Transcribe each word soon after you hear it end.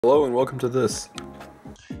Hello and welcome to this.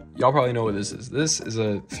 Y'all probably know what this is. This is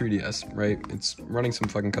a 3DS, right? It's running some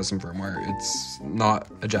fucking custom firmware. It's not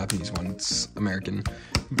a Japanese one, it's American.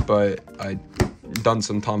 But I done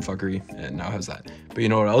some tomfuckery and now has that. But you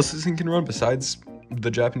know what else this thing can run besides the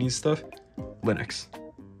Japanese stuff? Linux.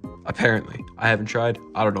 Apparently. I haven't tried.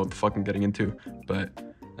 I don't know what the fuck I'm getting into, but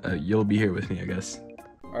you'll be here with me, I guess.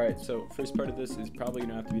 Alright, so first part of this is probably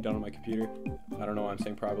gonna have to be done on my computer. I don't know why I'm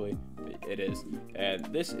saying probably, but it is. And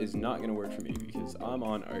this is not gonna work for me because I'm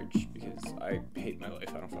on Arch because I hate my life,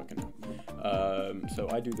 I don't fucking know. So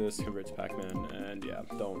I do this, convert to Pac-Man, and yeah,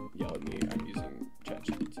 don't yell at me, I'm using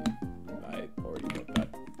ChatGPT. I already know that.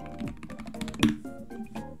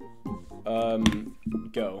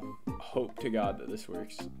 Go. Hope to God that this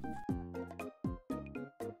works.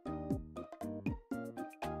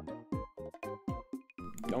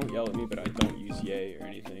 Don't yell at me, but I don't use yay or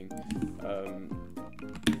anything.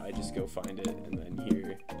 I just go find it, and then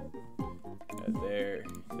here, there.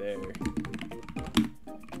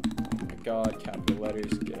 Oh my god, capital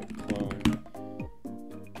letters, get a clone.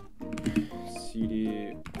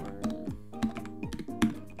 CD,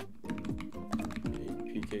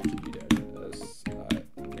 make pkg-si,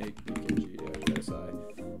 make pkg-si.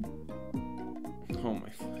 Oh my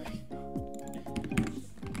fucking.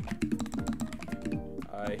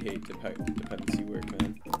 I hate dependency work,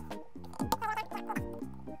 man.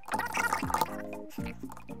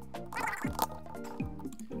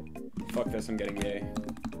 Fuck this, I'm getting yay.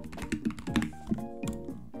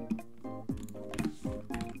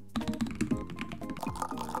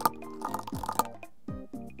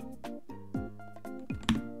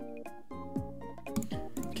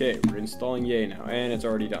 Okay, we're installing yay now, and it's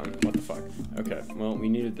already done. What the fuck? Okay, well, we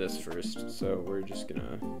needed this first, so we're just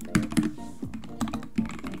gonna...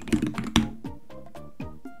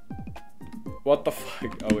 What the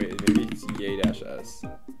fuck? Oh wait, maybe it's yay-s.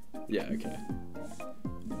 Yeah, okay.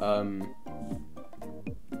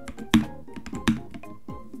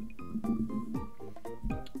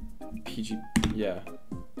 PG, yeah.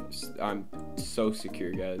 I'm so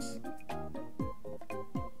secure, guys.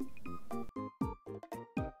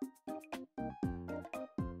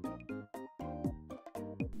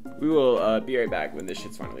 We will be right back when this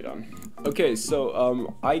shit's finally done. Okay,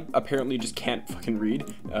 so I apparently just can't fucking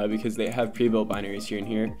read because they have pre-built binaries here and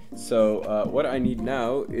here. So what I need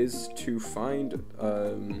now is to find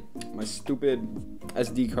my stupid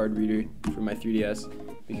SD card reader for my 3DS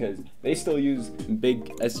because they still use big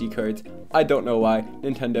SD cards. I don't know why.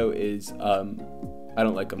 Nintendo is, I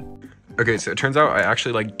don't like them. Okay, so it turns out I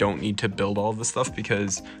actually don't need to build all of this stuff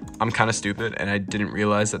because I'm kind of stupid and I didn't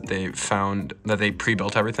realize that they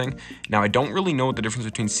pre-built everything. Now I don't really know what the difference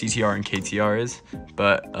between CTR and KTR is,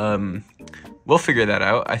 but we'll figure that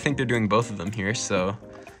out. I think they're doing both of them here, so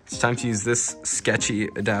it's time to use this sketchy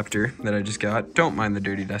adapter that I just got. Don't mind the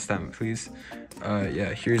dirty desktop, please.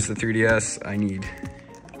 Yeah, here's the 3DS. I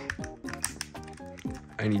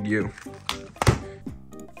need you.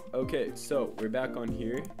 Okay, so we're back on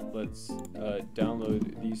here. Let's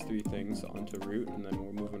download these three things onto root, and then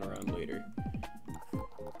we're moving around later.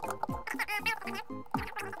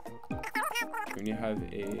 We're gonna have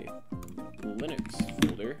a Linux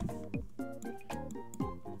folder,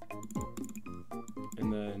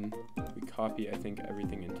 and then we copy, I think,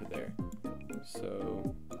 everything into there.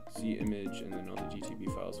 So Z image, and then all the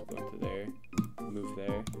GTB files will go into there. Move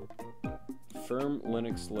there. Firm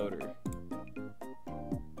Linux loader.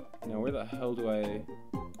 Now where the hell do I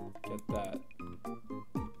get that?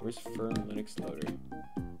 Where's Firm Linux Loader?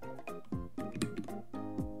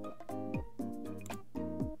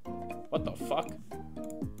 What the fuck?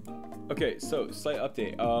 Okay, so slight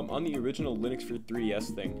update. On the original Linux for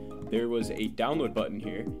 3DS thing, there was a download button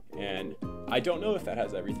here, and I don't know if that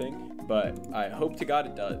has everything, but I hope to God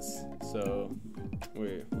it does. So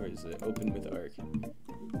where is it? Open with Arc.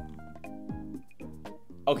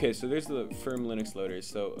 Okay, so there's the Firm Linux loader.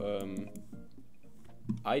 So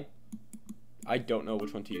I don't know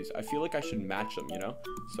which one to use. I feel like I should match them, you know?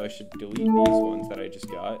 So I should delete these ones that I just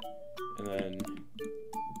got, and then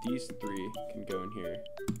these three can go in here,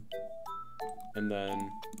 and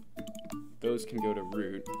then those can go to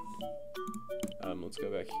root. Let's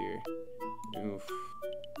go back here. Oof.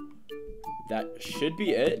 That should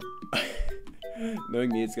be it. Knowing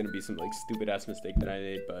me, it's gonna be some stupid ass mistake that I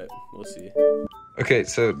made, but we'll see. Okay,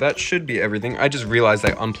 so that should be everything. I just realized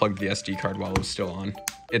I unplugged the SD card while it was still on.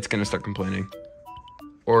 It's gonna start complaining.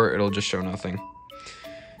 Or it'll just show nothing.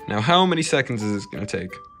 Now, how many seconds is this gonna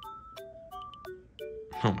take?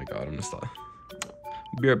 Oh my god, I'm gonna stop.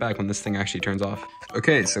 We'll be right back when this thing actually turns off.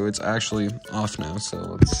 Okay, so it's actually off now, so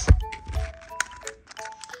let's...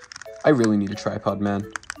 I really need a tripod,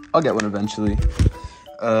 man. I'll get one eventually.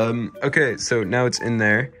 Okay, so now it's in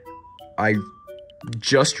there. I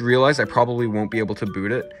just realized I probably won't be able to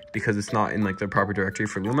boot it because it's not in like the proper directory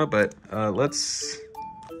for Luma, but let's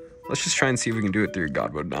just try and see if we can do it through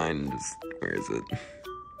God Mode 9. Just, where is it?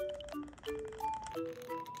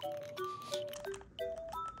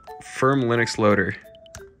 Firm Linux loader.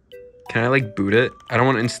 Can I like boot it? I don't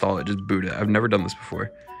want to install it, just boot it. I've never done this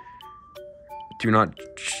before. Do not,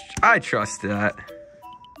 I trust that.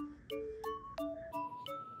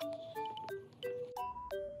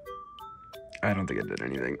 I don't think it did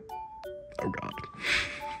anything. Oh God.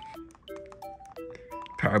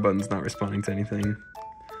 Power button's not responding to anything.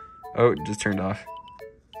 Oh, it just turned off.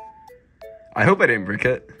 I hope I didn't brick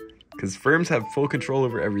it, because firms have full control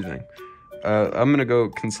over everything. I'm gonna go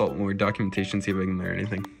consult more documentation, see if I can learn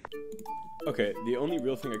anything. Okay, the only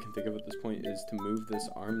real thing I can think of at this point is to move this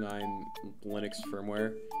ARM9 Linux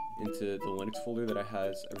firmware into the Linux folder that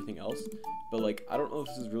has everything else. But like, I don't know if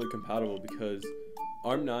this is really compatible because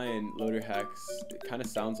ARM9 loader hacks, it kind of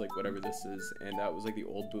sounds like whatever this is, and that was like the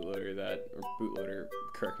old bootloader bootloader,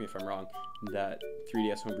 correct me if I'm wrong, that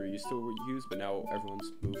 3DS Homebrew used to use, but now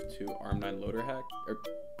everyone's moved to ARM9 loader hack, or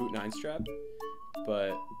boot 9 strap.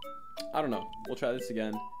 But I don't know, we'll try this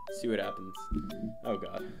again, see what happens. Oh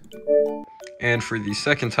God. And for the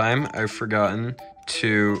second time, I've forgotten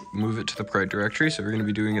to move it to the right directory, so we're gonna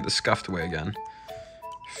be doing it the scuffed way again.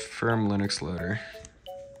 Firm Linux loader.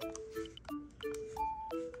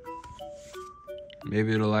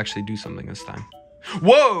 Maybe it'll actually do something this time.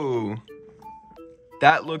 Whoa!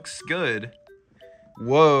 That looks good.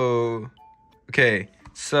 Whoa. Okay,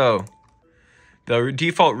 so the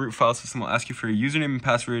default root file system will ask you for a username and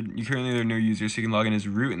password. You currently are no user, so you can log in as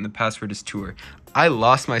root, and the password is tour. I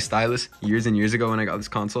lost my stylus years and years ago when I got this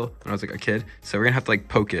console, when I was like a kid, so we're gonna have to like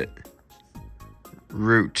poke it.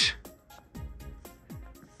 Root.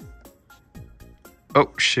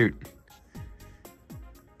 Oh, shoot.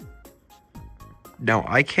 No,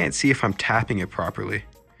 I can't see if I'm tapping it properly.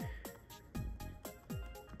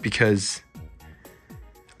 Because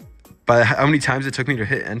by how many times it took me to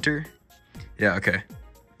hit enter? Yeah, okay.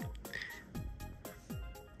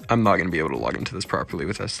 I'm not going to be able to log into this properly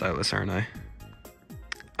with that stylus, aren't I?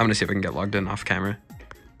 I'm going to see if I can get logged in off camera.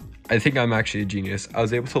 I think I'm actually a genius. I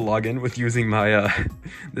was able to log in with using my,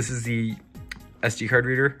 this is the SD card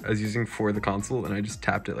reader I was using for the console, and I just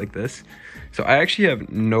tapped it like this. So I actually have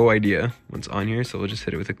no idea what's on here, so we'll just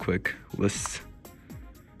hit it with a quick list.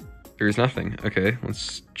 There's nothing. Okay,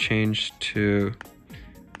 let's change to,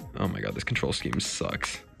 oh my God, this control scheme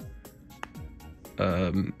sucks.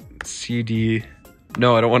 CD,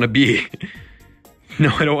 no, I don't want a B. No,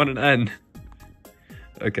 I don't want an N.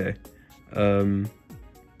 Okay,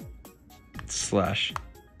 slash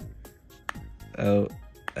L.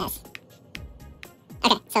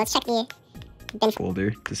 Okay, so let's check the bin folder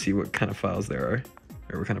to see what kind of files there are,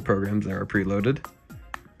 or what kind of programs there are preloaded.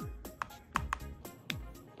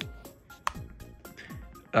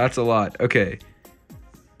 That's a lot. Okay.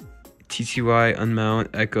 TTY, unmount,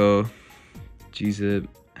 echo, gzip,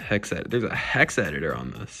 hex editor. There's a hex editor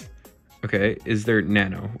on this. Okay, is there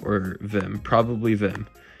nano or vim? Probably vim.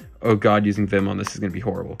 Oh God, using vim on this is gonna be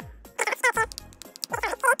horrible.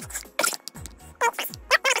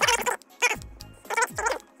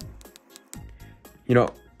 You know,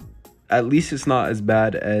 at least it's not as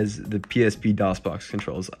bad as the PSP DOSBox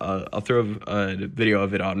controls. I'll throw a video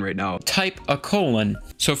of it on right now. Type a colon.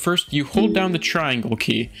 So first you hold down the triangle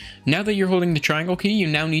key. Now that you're holding the triangle key, you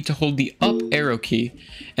now need to hold the up arrow key.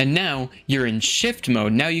 And now you're in shift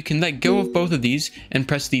mode. Now you can let go of both of these and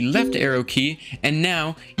press the left arrow key. And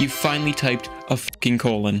now you've finally typed a fucking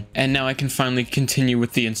colon. And now I can finally continue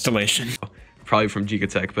with the installation. Probably from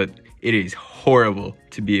Gigatech, but it is horrible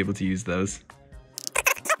to be able to use those.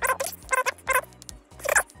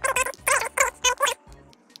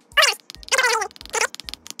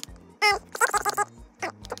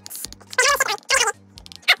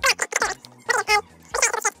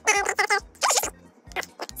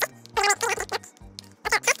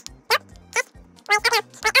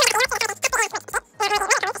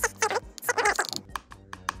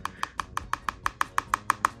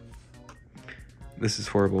 This is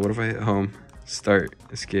horrible. What if I hit home? Start,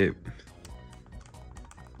 escape.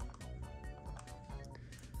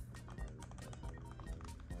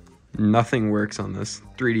 Nothing works on this.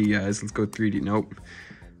 3D, guys. Let's go 3D. Nope.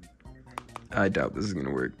 I doubt this is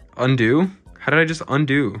gonna work. Undo? How did I just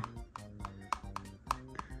undo?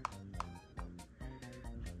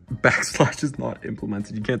 Backsplash is not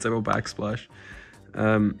implemented. You can't type out backsplash.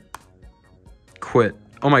 Quit.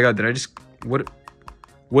 Oh my God, did I just...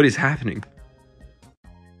 What is happening?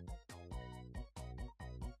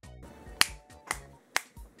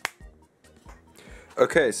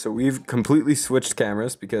 Okay, so we've completely switched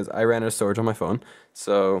cameras because I ran out of storage on my phone.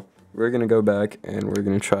 So we're gonna go back and we're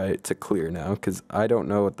gonna try to clear now because I don't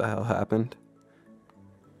know what the hell happened.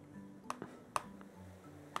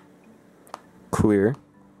 Clear.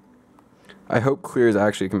 I hope clear is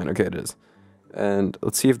actually a command. Okay, it is. And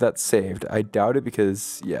let's see if that's saved. I doubt it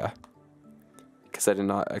because, yeah. Because I did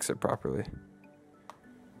not exit properly.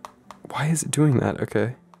 Why is it doing that?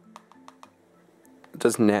 Okay.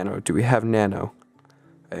 Does nano? Do we have nano?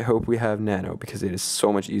 I hope we have nano because it is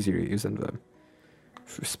so much easier to use than them.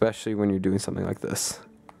 Especially when you're doing something like this.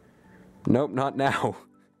 Nope, not now.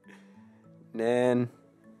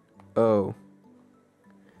 Oh.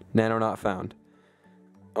 Nano not found.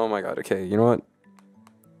 Oh my god, okay, you know what?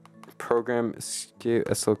 Program escape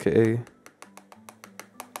SLK.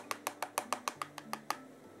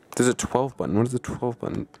 There's a 12 button. What is the 12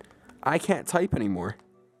 button? I can't type anymore.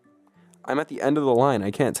 I'm at the end of the line.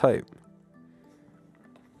 I can't type.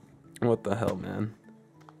 What the hell, man?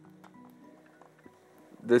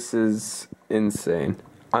 This is insane.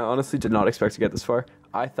 I honestly did not expect to get this far.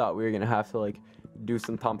 I thought we were gonna have to like do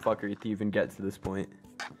some tomfuckery to even get to this point.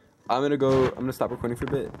 I'm gonna stop recording for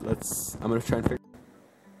a bit. I'm gonna try and figure.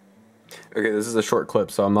 Okay, this is a short clip,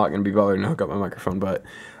 so I'm not gonna be bothered to hook up my microphone, but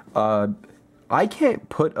I can't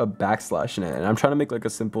put a backslash in it, and I'm trying to make like a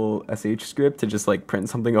simple SH script to just like print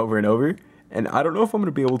something over and over, and I don't know if I'm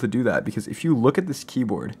gonna be able to do that because if you look at this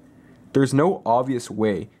keyboard, there's no obvious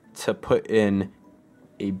way to put in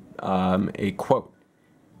a quote,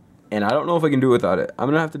 and I don't know if I can do it without it. I'm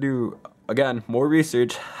gonna have to do again more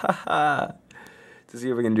research, haha, to see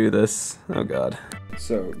if I can do this. Oh god.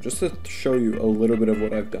 So just to show you a little bit of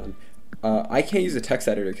what I've done, I can't use a text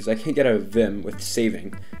editor because I can't get a Vim with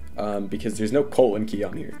saving because there's no colon key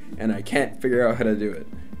on here, and I can't figure out how to do it.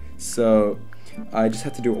 So I just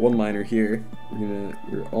have to do a one-liner here.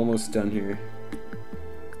 We're almost done here.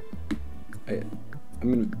 I'm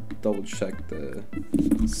gonna double check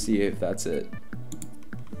see if that's it.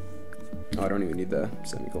 Oh, I don't even need the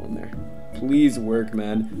semicolon there. Please work,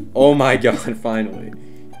 man. Oh my god, finally.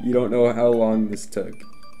 You don't know how long this took.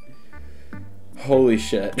 Holy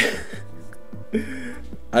shit.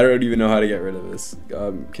 I don't even know how to get rid of this.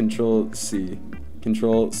 Control C.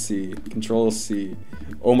 Control C. Control C.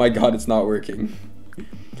 Oh my god, it's not working.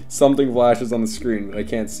 Something flashes on the screen, but I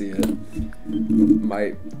can't see it.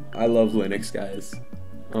 I love Linux, guys.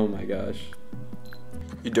 Oh my gosh.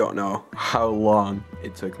 You don't know how long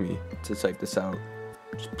it took me to type this out.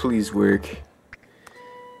 Just please work.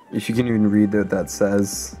 If you can even read what that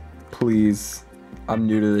says, please. I'm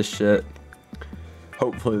new to this shit.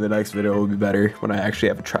 Hopefully the next video will be better when I actually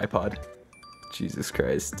have a tripod. Jesus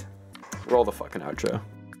Christ. Roll the fucking outro.